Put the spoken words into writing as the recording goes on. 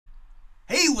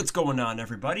What's going on,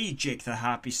 everybody? Jake the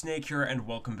Happy Snake here, and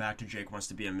welcome back to Jake Wants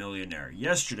to Be a Millionaire.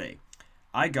 Yesterday,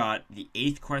 I got the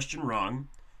 8th question wrong,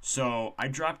 so I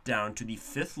dropped down to the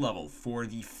 5th level for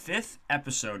the 5th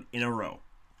episode in a row.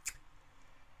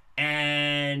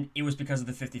 And it was because of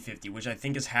the 50-50, which I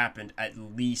think has happened at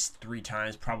least 3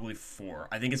 times, probably 4.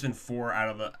 I think it's been 4 out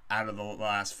of the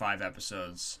last 5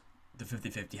 episodes. The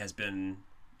 50-50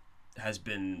 has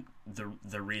been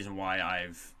the reason why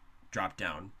I've dropped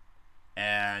down.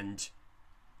 And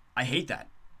I hate that.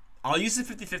 I'll use the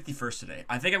 50-50 first today.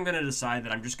 I think I'm going to decide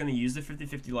that I'm just going to use the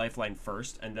 50-50 lifeline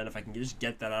first, and then if I can just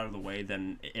get that out of the way,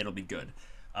 then it'll be good.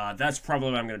 That's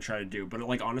probably what I'm going to try to do. But,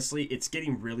 like, honestly, it's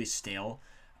getting really stale.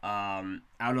 Out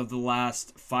of the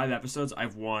last 5 episodes,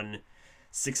 I've won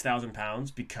 6,000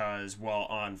 pounds because, well,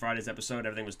 on Friday's episode,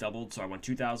 everything was doubled, so I won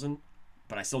 2,000.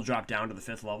 But I still dropped down to the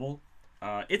 5th level.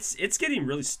 It's getting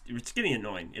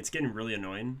annoying. It's getting really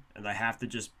annoying, and I have to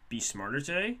just be smarter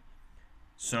today.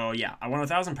 So yeah, I won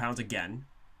 1,000 pounds again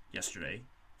yesterday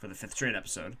for the 5th straight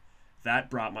episode. That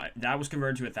was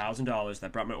converted to $1,000.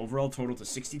 That brought my overall total to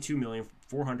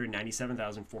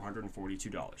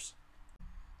 $62,497,442.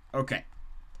 Okay,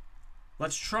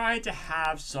 let's try to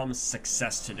have some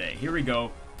success today. Here we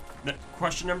go.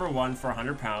 Question number 1 for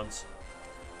 100 pounds.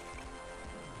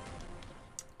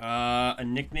 A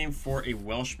nickname for a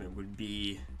Welshman would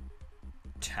be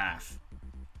Taff.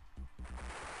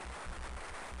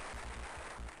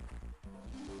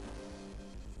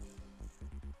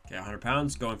 Okay, 100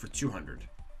 pounds, going for 200.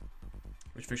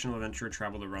 Which fictional adventurer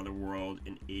traveled around the world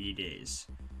in 80 days?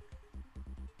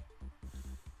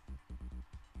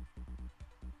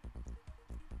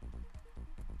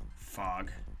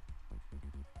 Fog.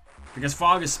 Because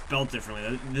Fog is spelled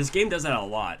differently. This game does that a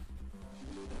lot.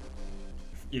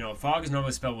 You know, Fog is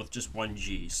normally spelled with just 1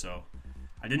 G, so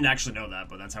I didn't actually know that,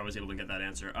 but that's how I was able to get that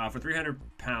answer. For 300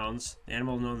 pounds, the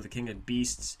animal known as the king of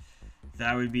beasts,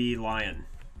 that would be lion.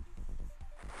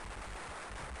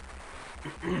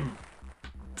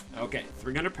 Okay,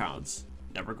 300 pounds.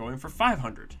 Now we're going for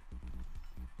 500.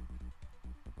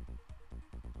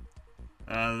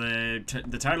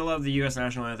 The title of the U.S.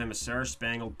 national anthem is Star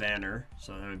Spangled Banner,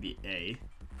 so that would be A.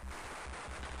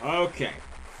 Okay.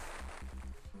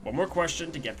 One more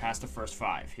question to get past the first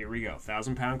 5. Here we go.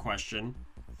 1,000-pound question.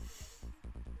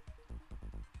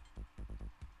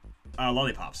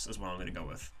 Lollipops is what I'm going to go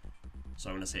with. So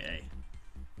I'm going to say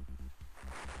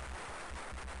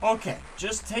A. Okay,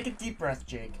 just take a deep breath,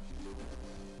 Jake.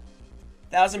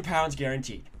 1,000 pounds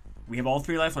guaranteed. We have all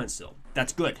 3 lifelines still.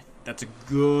 That's good. That's a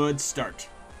good start.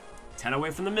 10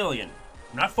 away from the million.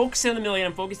 I'm not focusing on the million.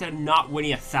 I'm focused on not winning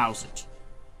 1,000.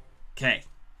 Okay.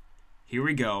 Here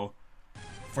we go.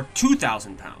 For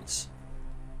 2,000 pounds.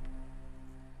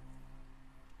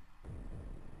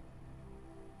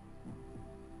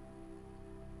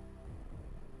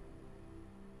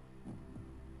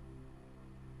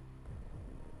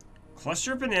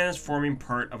 Cluster of bananas forming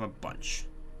part of a bunch.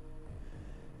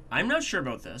 I'm not sure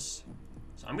about this,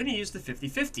 so I'm going to use the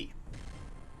 50-50.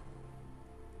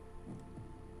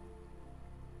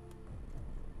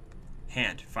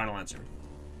 Hand, final answer.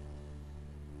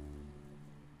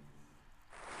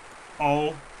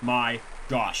 Oh my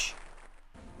gosh.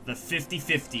 The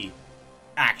 50-50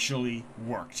 actually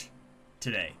worked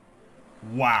today.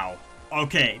 Wow.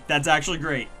 Okay, that's actually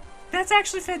great. That's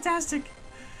actually fantastic.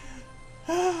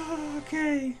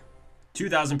 Okay.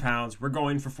 2,000 pounds. We're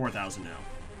going for 4,000 now.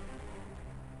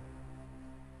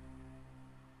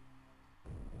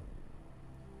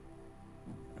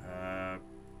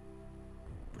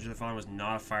 Which of the following was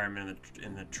not a fireman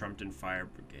in the Trumpton Fire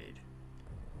Brigade?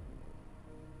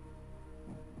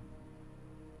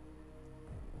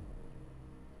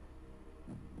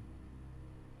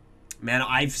 Man,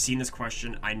 I've seen this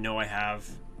question. I know I have,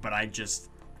 but I just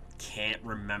can't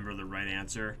remember the right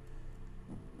answer.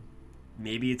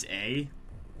 Maybe it's A.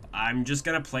 I'm just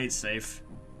gonna play it safe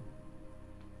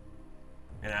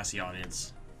and ask the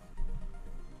audience.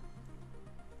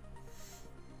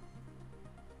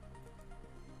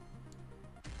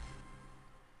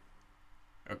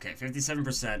 Okay,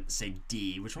 57% say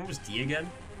D. Which one was D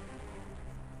again?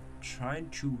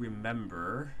 Trying to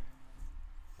remember.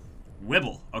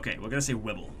 Wibble. Okay, we're gonna say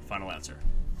Wibble. Final answer.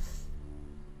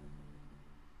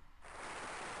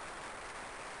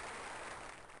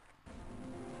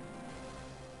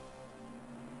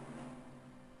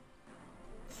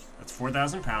 That's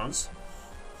 4,000 pounds.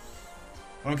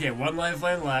 Okay, 1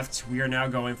 lifeline left. We are now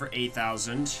going for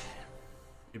 8,000.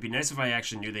 It'd be nice if I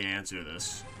actually knew the answer to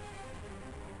this.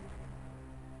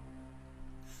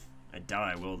 I doubt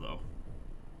I will, though.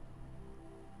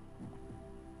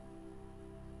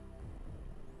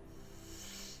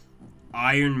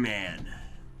 Iron Man.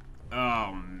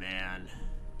 Oh, man.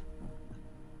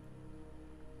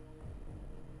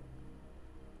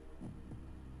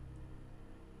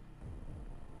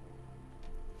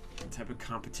 What type of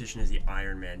competition is the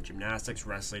Iron Man? Gymnastics,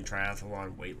 wrestling,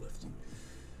 triathlon, weightlifting.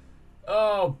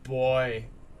 Oh, boy.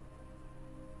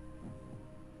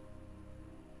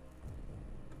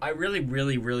 I really,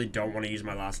 really, really don't want to use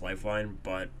my last lifeline,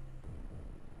 but...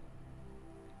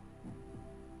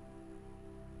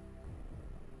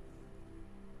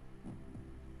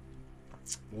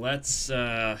 Let's,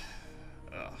 oh,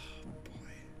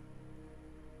 boy.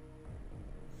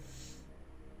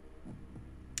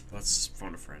 Let's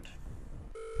phone a friend.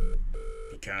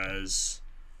 Because...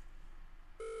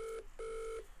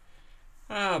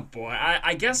 Oh, boy.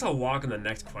 I guess I'll walk on the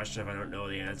next question if I don't know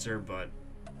the answer, but...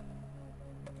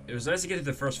 It was nice to get to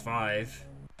the first 5.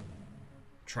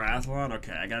 Triathlon?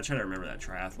 Okay, I gotta try to remember that.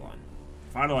 Triathlon.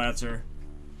 Final answer.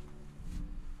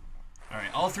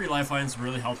 Alright, all 3 lifelines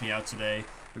really helped me out today.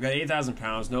 We got 8,000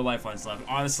 pounds, no lifelines left.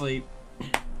 Honestly,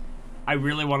 I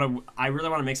really want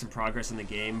to make some progress in the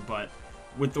game, but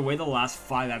with the way the last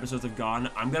 5 episodes have gone,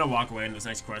 I'm gonna walk away in this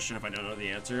next question if I don't know the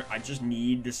answer. I just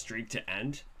need the streak to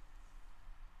end.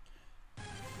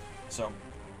 So,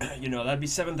 you know, that'd be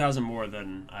 7,000 more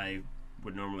than I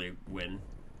would normally win.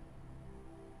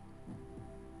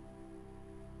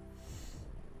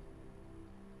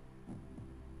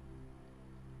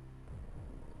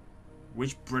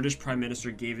 Which British Prime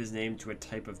Minister gave his name to a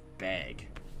type of bag?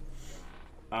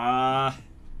 I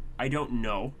don't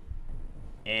know.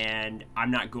 And I'm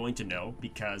not going to know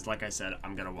because, like I said,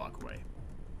 I'm going to walk away.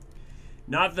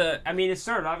 I mean, it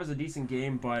started off as a decent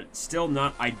game, but still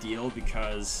not ideal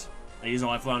because I use a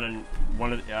lifeline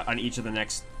on each of the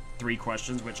next 3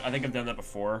 questions, which I think I've done that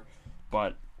before,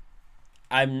 but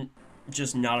I'm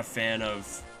just not a fan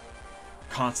of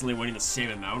constantly winning the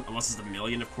same amount, unless it's a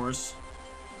million, of course,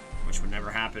 which would never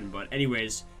happen. But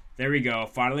anyways, there we go.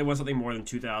 Finally won something more than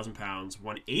 2,000 pounds.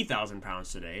 Won 8,000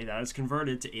 pounds today. That is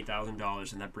converted to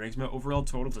 $8,000, and that brings my overall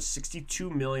total to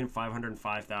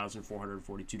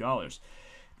 $62,505,442.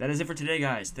 That is it for today,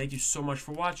 guys. Thank you so much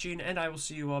for watching, and I will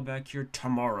see you all back here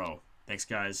tomorrow. Thanks,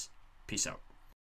 guys. Peace out.